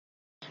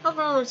Hello,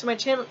 welcome to my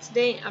channel.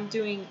 Today I'm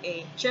doing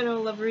a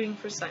general love reading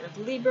for sign of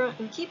Libra,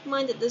 and keep in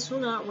mind that this will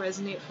not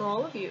resonate for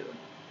all of you.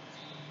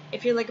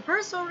 If you'd like a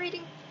personal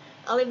reading,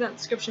 I'll leave that in the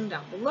description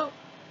down below.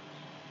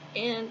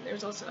 And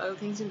there's also other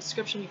things in the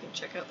description you can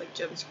check out, like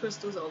gems,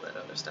 crystals, all that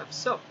other stuff.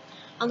 So,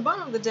 on the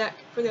bottom of the deck,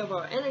 for the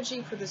overall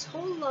energy for this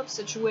whole love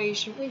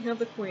situation, we have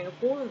the Queen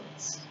of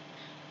Wands.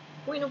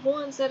 Queen of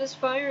Wands, that is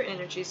fire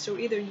energy, so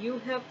either you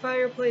have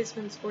fire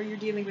placements or you're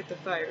dealing with the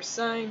fire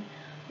sign,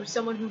 or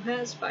someone who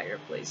has fire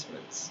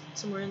placements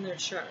somewhere in their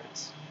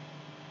charts.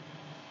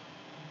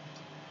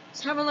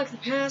 So have a look at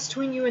the past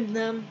between you and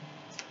them.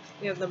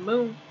 We have the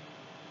Moon,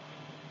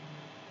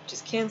 which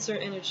is Cancer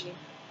energy.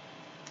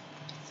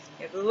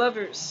 We have the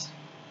Lovers.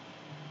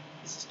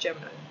 This is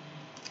Gemini.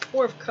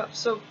 Four of Cups.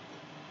 So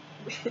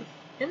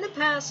in the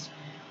past,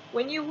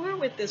 when you were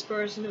with this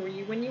person, or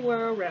when you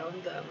were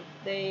around them,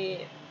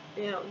 they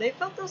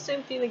felt those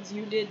same feelings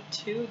you did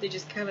too. They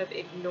just kind of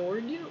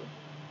ignored you.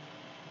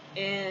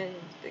 And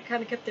they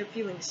kind of kept their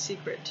feelings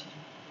secret.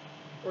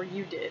 Or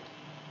you did.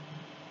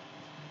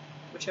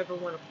 Whichever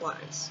one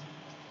applies.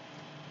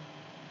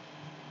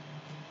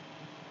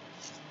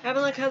 Have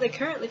a look how they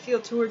currently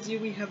feel towards you.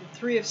 We have the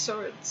Three of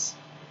Swords.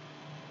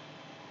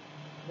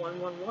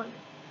 111.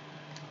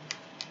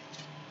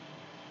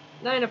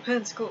 Nine of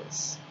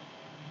Pentacles.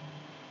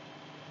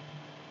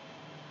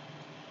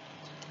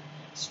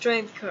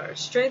 Strength card.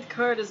 Strength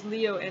card is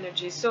Leo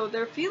energy. So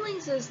their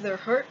feelings is they're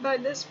hurt by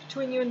this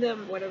between you and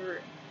them.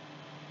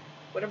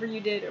 Whatever you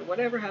did or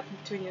whatever happened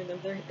between you and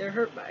them, they're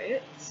hurt by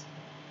it.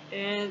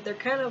 And they're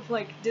kind of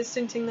like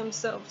distancing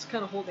themselves,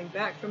 kind of holding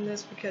back from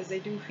this because they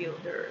do feel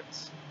hurt.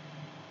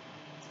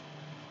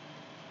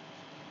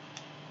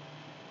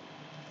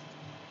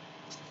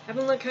 Have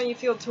a look how you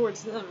feel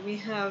towards them. We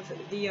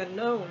have the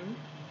Unknown,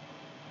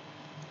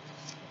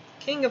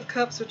 King of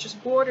Cups, which is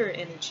water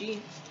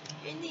energy,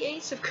 and the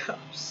Ace of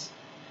Cups.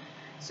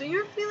 So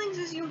your feelings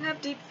is you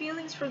have deep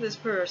feelings for this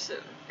person,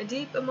 a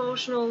deep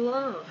emotional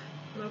love.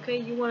 Okay,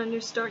 you want a new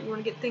start, you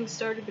want to get things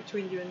started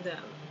between you and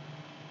them.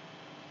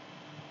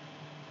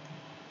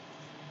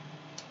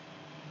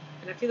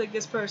 And I feel like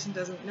this person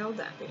doesn't know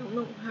that. They don't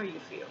know how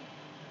you feel.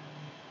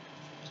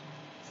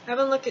 Have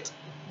a look at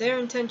their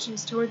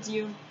intentions towards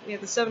you. We have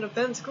the Seven of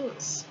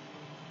Pentacles,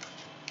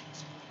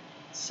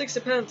 Six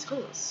of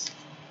Pentacles,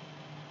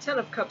 Ten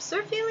of Cups.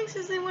 Their feelings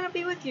is they want to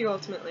be with you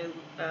ultimately,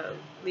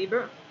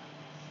 Libra.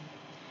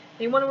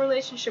 They want a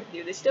relationship with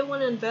you. They still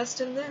want to invest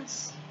in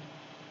this.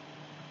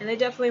 And they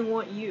definitely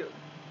want you.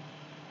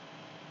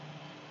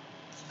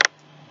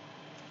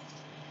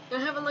 Now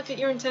have a look at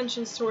your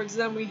intentions towards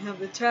them. We have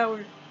the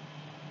Tower,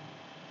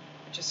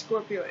 which is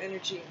Scorpio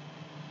energy.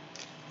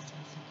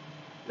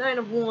 Nine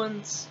of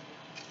Wands.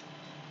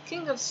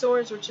 King of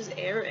Swords, which is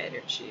air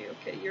energy.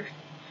 Okay, your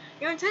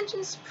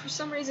intentions for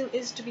some reason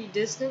is to be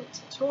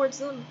distant towards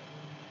them.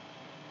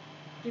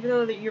 Even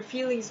though that your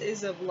feelings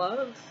is of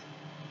love.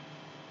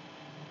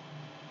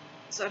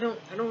 So I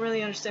don't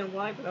really understand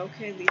why, but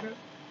okay, Libra.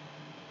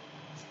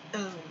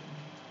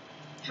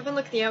 Have a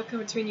look at the outcome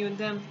between you and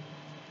them.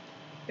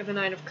 You have the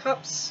Nine of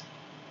Cups.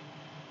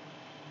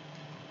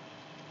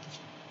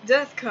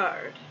 Death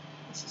card.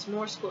 This is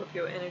more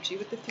Scorpio energy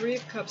with the Three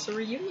of Cups, a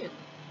reunion.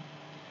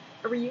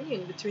 A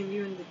reunion between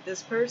you and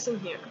this person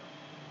here.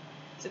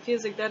 So it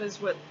feels like that is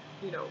what,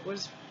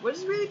 what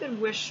has really been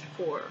wished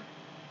for.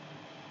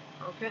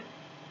 Okay?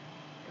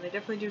 And I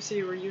definitely do see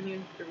a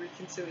reunion, a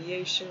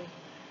reconciliation.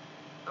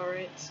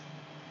 Alright.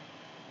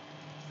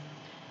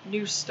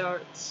 New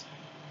starts.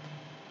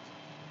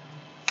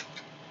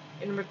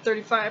 And number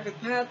 35 with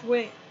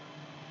Pathway.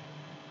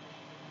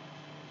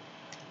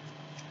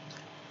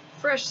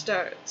 Fresh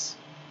starts.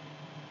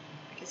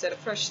 Like I said, a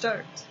fresh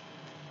start.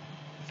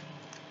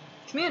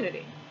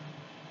 Community.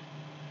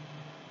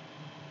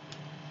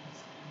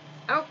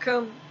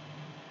 Outcome.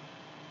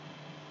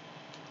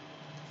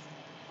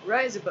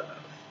 Rise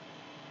above.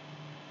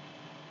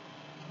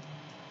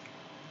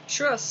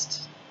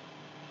 Trust.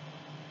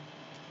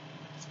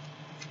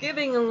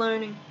 Forgiving and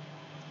learning.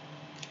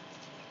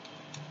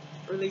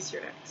 Release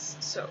your ex.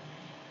 So,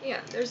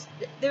 yeah, there's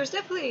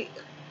definitely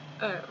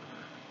a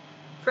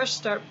fresh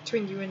start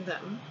between you and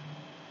them.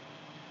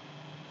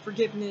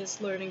 Forgiveness,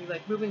 learning,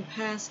 like moving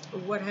past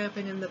what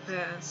happened in the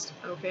past.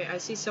 Okay, I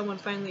see someone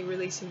finally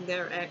releasing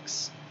their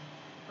ex.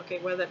 Okay,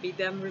 whether that be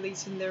them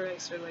releasing their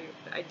ex or like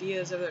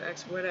ideas of their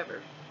ex,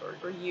 whatever,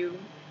 or you.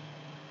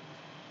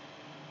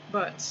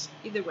 But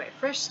either way,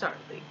 fresh start,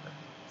 Libra.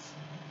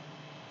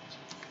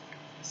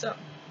 So,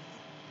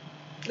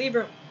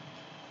 Libra.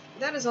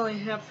 That is all I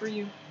have for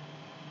you.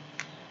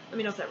 Let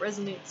me know if that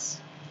resonates.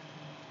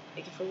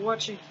 Thank you for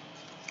watching.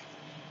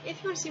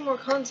 If you want to see more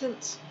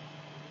content,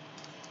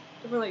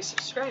 don't forget to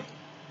subscribe.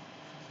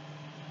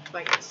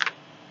 Bye guys.